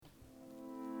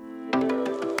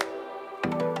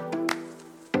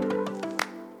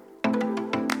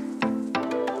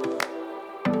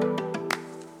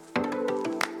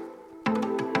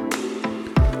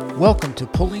Welcome to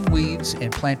Pulling Weeds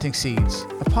and Planting Seeds,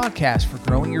 a podcast for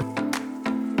growing your...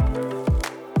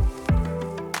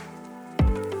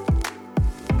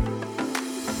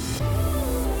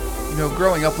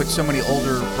 growing up with so many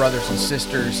older brothers and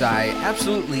sisters, I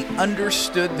absolutely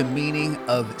understood the meaning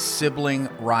of sibling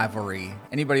rivalry.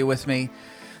 Anybody with me?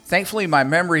 Thankfully, my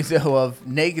memory, though, of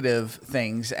negative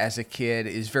things as a kid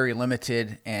is very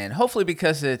limited, and hopefully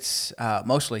because it's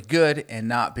mostly good and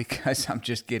not because I'm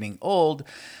just getting old.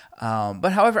 But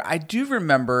however, I do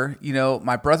remember,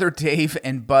 my brother Dave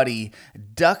and Buddy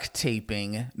duct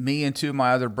taping me and two of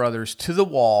my other brothers to the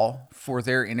wall for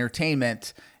their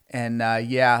entertainment. And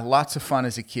lots of fun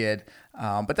as a kid.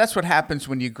 But that's what happens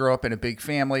when you grow up in a big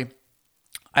family.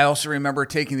 I also remember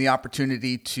taking the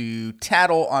opportunity to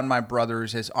tattle on my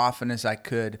brothers as often as I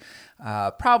could,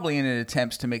 probably in an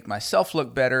attempt to make myself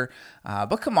look better.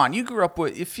 But come on,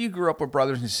 if you grew up with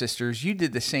brothers and sisters, you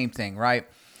did the same thing, right?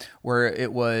 Where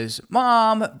it was,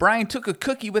 Mom, Brian took a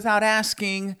cookie without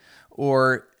asking,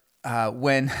 or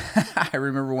when I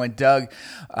remember when Doug,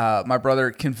 my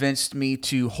brother, convinced me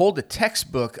to hold a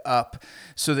textbook up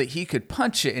so that he could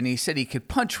punch it, and he said he could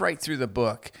punch right through the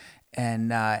book, and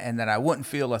that I wouldn't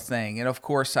feel a thing. And of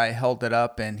course, I held it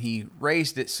up, and he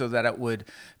raised it so that it would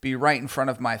be right in front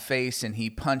of my face, and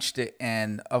he punched it,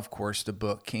 and of course, the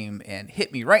book came and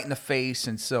hit me right in the face,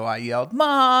 and so I yelled,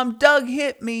 "Mom, Doug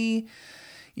hit me!"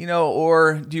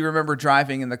 Or do you remember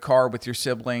driving in the car with your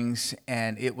siblings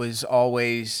and it was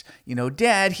always,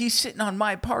 Dad, he's sitting on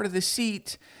my part of the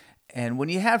seat. And when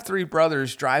you have three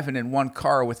brothers driving in one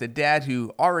car with a dad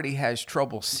who already has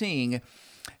trouble seeing,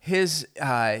 his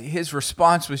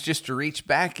response was just to reach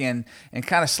back and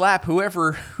kind of slap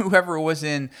whoever was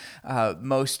in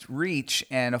most reach.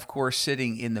 And of course,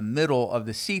 sitting in the middle of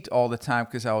the seat all the time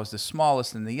because I was the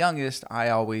smallest and the youngest, I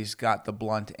always got the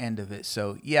blunt end of it.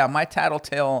 So yeah, my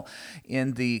tattletale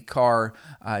in the car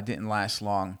didn't last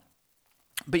long.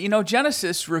 But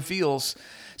Genesis reveals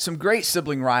some great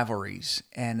sibling rivalries,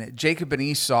 and Jacob and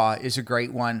Esau is a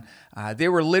great one. They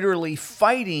were literally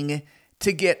fighting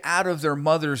to get out of their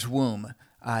mother's womb.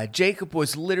 Jacob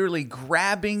was literally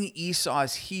grabbing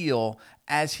Esau's heel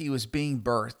as he was being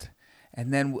birthed.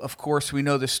 And then, of course, we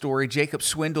know the story. Jacob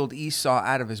swindled Esau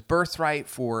out of his birthright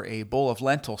for a bowl of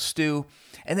lentil stew.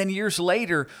 And then years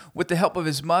later, with the help of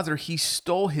his mother, he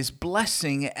stole his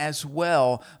blessing as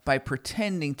well by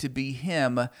pretending to be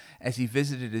him as he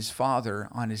visited his father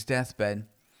on his deathbed.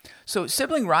 So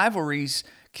sibling rivalries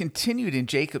continued in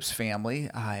Jacob's family.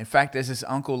 In fact, as his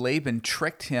uncle Laban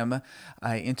tricked him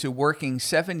into working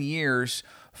 7 years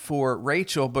for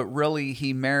Rachel, but really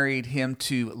he married him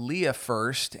to Leah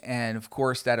first, and of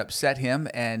course that upset him,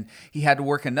 and he had to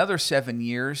work another 7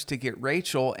 years to get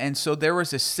Rachel, and so there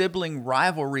was a sibling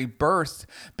rivalry birthed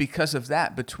because of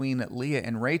that between Leah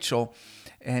and Rachel,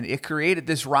 and it created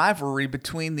this rivalry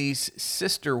between these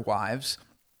sister wives.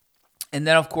 And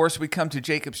then, of course, we come to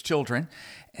Jacob's children,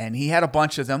 and he had a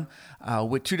bunch of them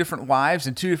with two different wives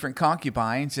and two different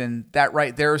concubines, and that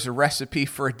right there is a recipe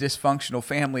for a dysfunctional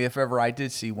family if ever I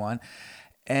did see one.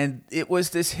 And it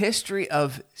was this history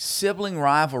of sibling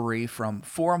rivalry from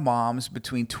 4 moms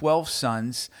between 12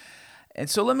 sons. And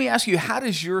so let me ask you, how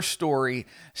does your story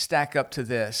stack up to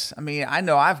this? I mean, I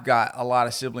know I've got a lot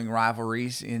of sibling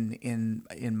rivalries in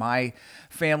my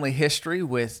family history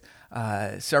with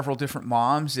several different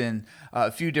moms and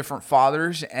a few different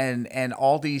fathers and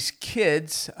all these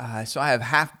kids. So I have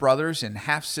half brothers and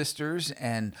half sisters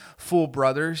and full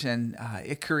brothers, and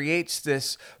it creates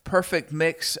this perfect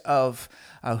mix of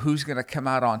who's going to come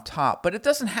out on top. But it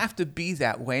doesn't have to be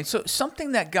that way. And so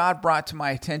something that God brought to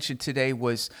my attention today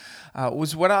was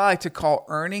what I like to call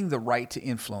earning the right to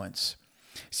influence.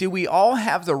 See, we all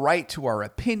have the right to our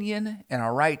opinion and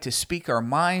our right to speak our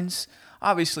minds.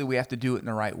 Obviously, we have to do it in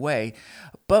the right way,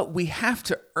 but we have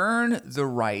to earn the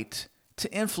right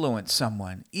to influence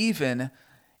someone, even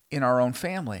in our own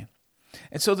family.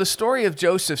 And so the story of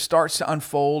Joseph starts to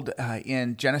unfold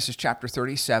in Genesis chapter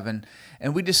 37,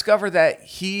 and we discover that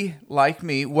he, like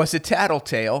me, was a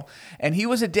tattletale, and he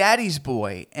was a daddy's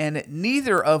boy, and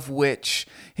neither of which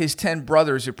his 10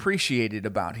 brothers appreciated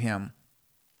about him.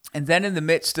 And then in the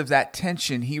midst of that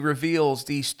tension, he reveals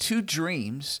these 2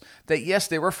 dreams that, yes,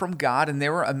 they were from God and they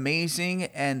were amazing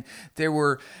and they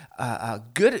were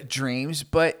good dreams,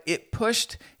 but it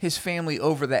pushed his family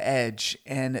over the edge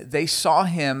and they saw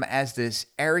him as this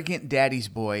arrogant daddy's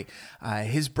boy.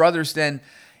 His brothers then,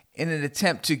 in an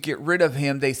attempt to get rid of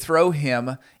him, they throw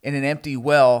him in an empty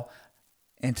well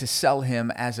and to sell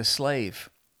him as a slave.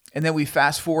 And then we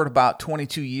fast forward about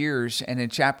 22 years, and in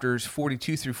chapters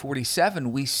 42 through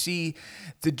 47, we see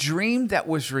the dream that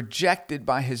was rejected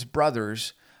by his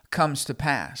brothers comes to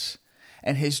pass.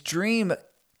 And his dream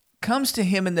comes to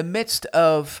him in the midst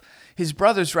of, his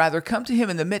brothers rather, come to him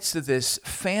in the midst of this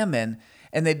famine,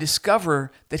 and they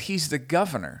discover that he's the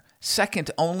governor,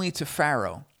 second only to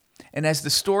Pharaoh. And as the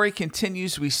story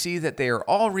continues, we see that they are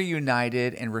all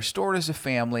reunited and restored as a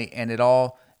family, and it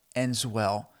all ends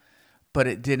well. But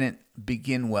it didn't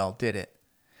begin well, did it?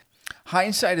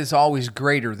 Hindsight is always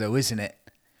greater, though, isn't it?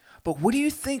 But what do you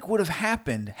think would have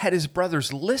happened had his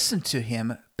brothers listened to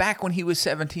him back when he was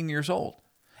 17 years old?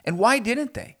 And why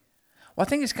didn't they? Well, I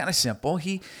think it's kind of simple.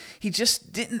 He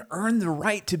just didn't earn the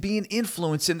right to be an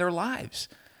influence in their lives.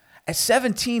 At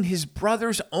 17, his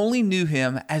brothers only knew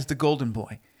him as the golden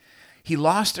boy. He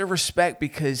lost their respect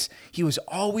because he was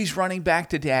always running back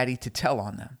to daddy to tell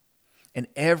on them. And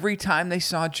every time they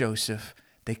saw Joseph,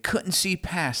 they couldn't see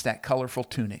past that colorful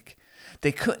tunic.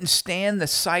 They couldn't stand the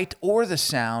sight or the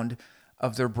sound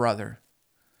of their brother.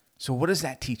 So what does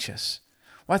that teach us?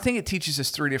 Well, I think it teaches us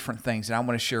three different things that I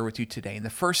want to share with you today. And the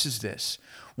first is this: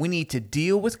 we need to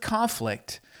deal with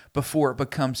conflict before it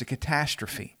becomes a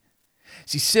catastrophe.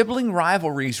 See, sibling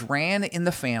rivalries ran in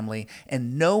the family,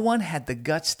 and no one had the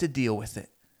guts to deal with it.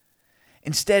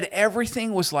 Instead,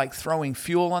 everything was like throwing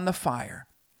fuel on the fire.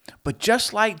 But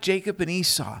just like Jacob and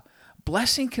Esau,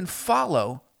 blessing can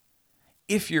follow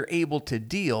if you're able to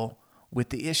deal with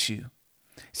the issue.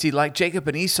 See, like Jacob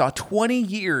and Esau, 20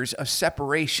 years of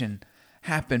separation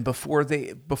happened before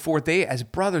they as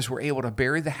brothers were able to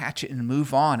bury the hatchet and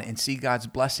move on and see God's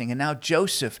blessing. And now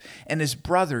Joseph and his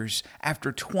brothers,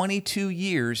 after 22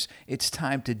 years, it's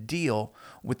time to deal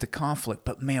with the conflict.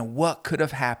 But man, what could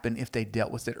have happened if they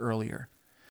dealt with it earlier?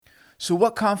 So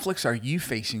what conflicts are you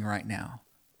facing right now?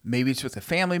 Maybe it's with a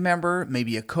family member,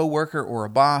 maybe a coworker or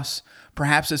a boss.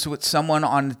 Perhaps it's with someone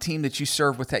on the team that you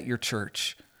serve with at your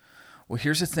church. Well,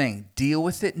 here's the thing. Deal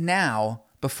with it now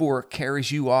before it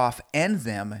carries you off and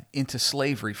them into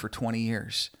slavery for 20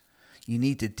 years. You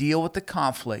need to deal with the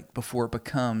conflict before it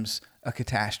becomes a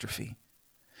catastrophe.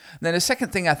 Then the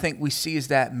second thing I think we see is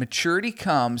that maturity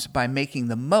comes by making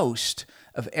the most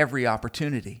of every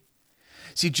opportunity.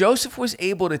 See, Joseph was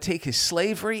able to take his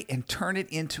slavery and turn it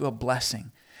into a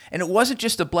blessing. And it wasn't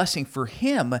just a blessing for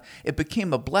him, it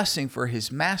became a blessing for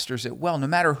his masters as well, no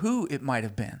matter who it might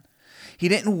have been. He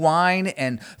didn't whine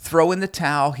and throw in the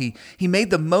towel. He made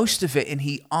the most of it, and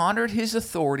he honored his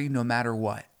authority no matter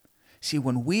what. See,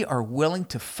 when we are willing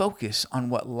to focus on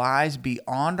what lies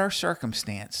beyond our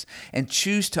circumstance and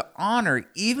choose to honor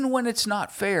even when it's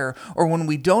not fair or when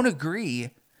we don't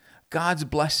agree, God's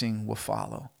blessing will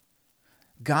follow.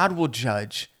 God will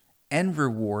judge and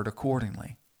reward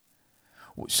accordingly.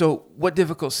 So what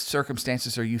difficult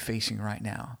circumstances are you facing right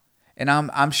now? And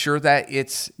I'm sure that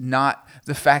it's not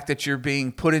the fact that you're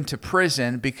being put into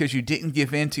prison because you didn't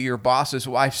give in to your boss's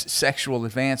wife's sexual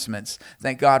advancements.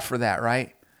 Thank God for that,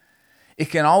 right?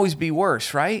 It can always be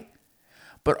worse, right?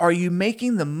 But are you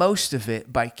making the most of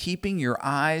it by keeping your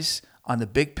eyes on the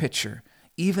big picture,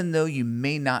 even though you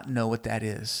may not know what that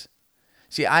is?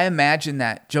 See, I imagine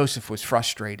that Joseph was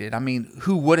frustrated. I mean,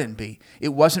 who wouldn't be? It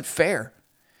wasn't fair.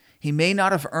 He may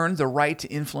not have earned the right to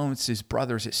influence his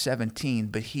brothers at 17,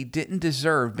 but he didn't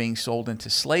deserve being sold into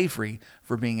slavery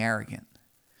for being arrogant.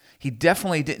 He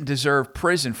definitely didn't deserve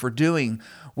prison for doing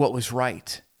what was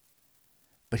right.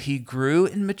 But he grew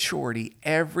in maturity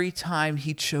every time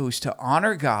he chose to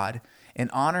honor God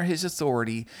and honor his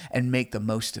authority and make the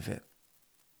most of it.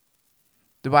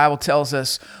 The Bible tells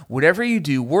us, whatever you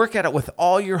do, work at it with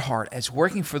all your heart as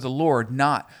working for the Lord,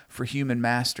 not for human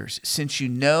masters, since you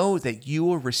know that you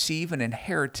will receive an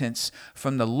inheritance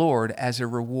from the Lord as a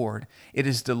reward. It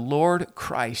is the Lord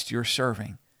Christ you're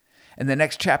serving. And the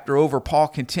next chapter over, Paul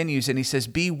continues and he says,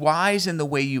 be wise in the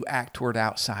way you act toward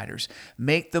outsiders.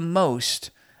 Make the most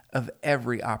of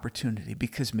every opportunity,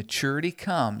 because maturity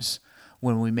comes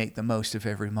when we make the most of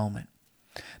every moment.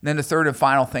 And then the third and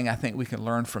final thing I think we can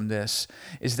learn from this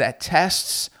is that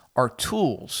tests are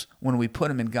tools when we put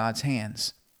them in God's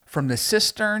hands. From the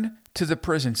cistern to the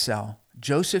prison cell,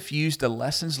 Joseph used the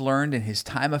lessons learned in his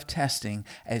time of testing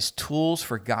as tools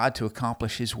for God to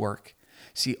accomplish his work.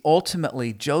 See,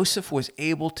 ultimately, Joseph was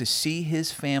able to see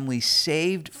his family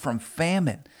saved from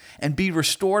famine and be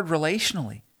restored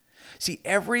relationally. See,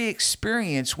 every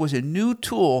experience was a new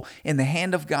tool in the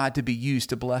hand of God to be used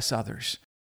to bless others.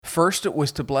 First, it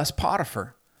was to bless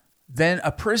Potiphar, then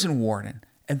a prison warden,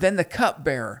 and then the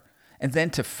cupbearer, and then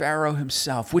to Pharaoh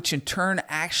himself, which in turn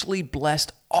actually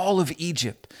blessed all of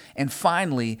Egypt, and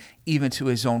finally, even to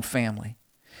his own family.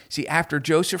 See, after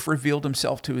Joseph revealed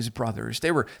himself to his brothers,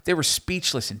 they were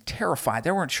speechless and terrified. They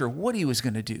weren't sure what he was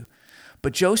going to do.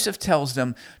 But Joseph tells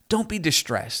them, don't be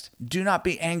distressed. Do not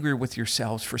be angry with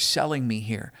yourselves for selling me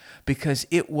here, because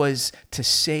it was to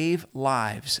save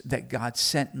lives that God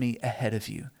sent me ahead of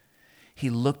you. He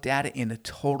looked at it in a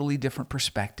totally different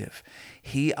perspective.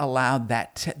 He allowed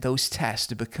those tests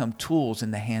to become tools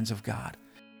in the hands of God.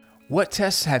 What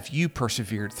tests have you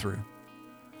persevered through?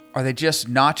 Are they just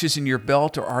notches in your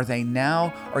belt, or are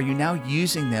you now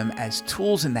using them as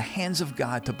tools in the hands of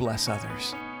God to bless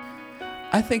others?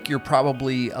 I think you're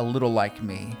probably a little like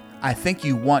me. I think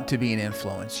you want to be an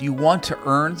influence. You want to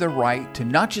earn the right to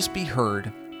not just be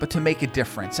heard, but to make a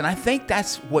difference. And I think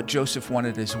that's what Joseph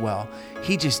wanted as well.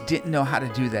 He just didn't know how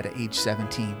to do that at age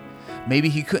 17. Maybe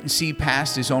he couldn't see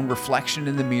past his own reflection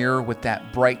in the mirror with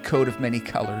that bright coat of many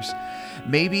colors.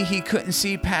 Maybe he couldn't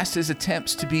see past his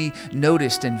attempts to be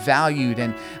noticed and valued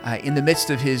and in the midst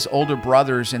of his older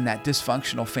brothers and that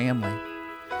dysfunctional family.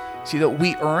 See, that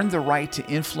we earn the right to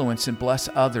influence and bless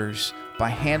others by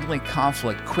handling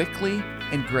conflict quickly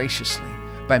and graciously,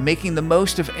 by making the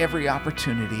most of every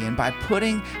opportunity, and by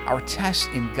putting our tests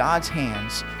in God's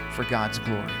hands for God's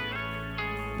glory.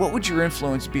 What would your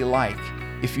influence be like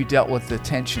if you dealt with the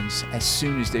tensions as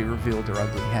soon as they revealed their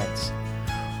ugly heads?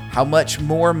 How much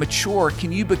more mature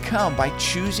can you become by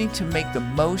choosing to make the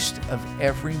most of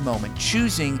every moment,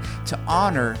 choosing to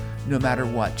honor no matter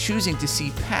what, choosing to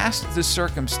see past the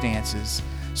circumstances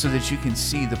so that you can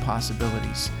see the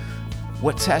possibilities?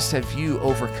 What tests have you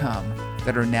overcome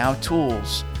that are now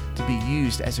tools to be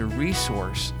used as a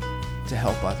resource to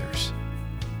help others?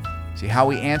 See, how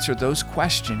we answer those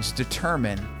questions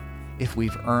determine if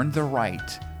we've earned the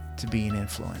right to be an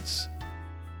influence.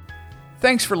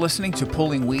 Thanks for listening to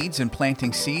Pulling Weeds and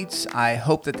Planting Seeds. I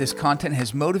hope that this content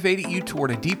has motivated you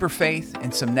toward a deeper faith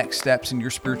and some next steps in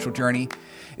your spiritual journey.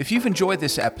 If you've enjoyed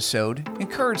this episode,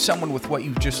 encourage someone with what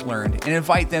you've just learned and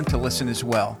invite them to listen as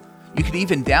well. You can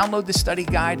even download the study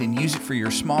guide and use it for your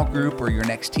small group or your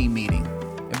next team meeting.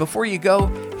 And before you go,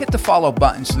 hit the follow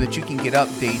button so that you can get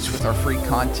updates with our free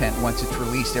content once it's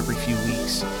released every few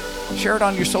weeks. Share it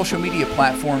on your social media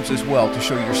platforms as well to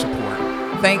show your support.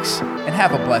 Thanks, and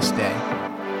have a blessed day.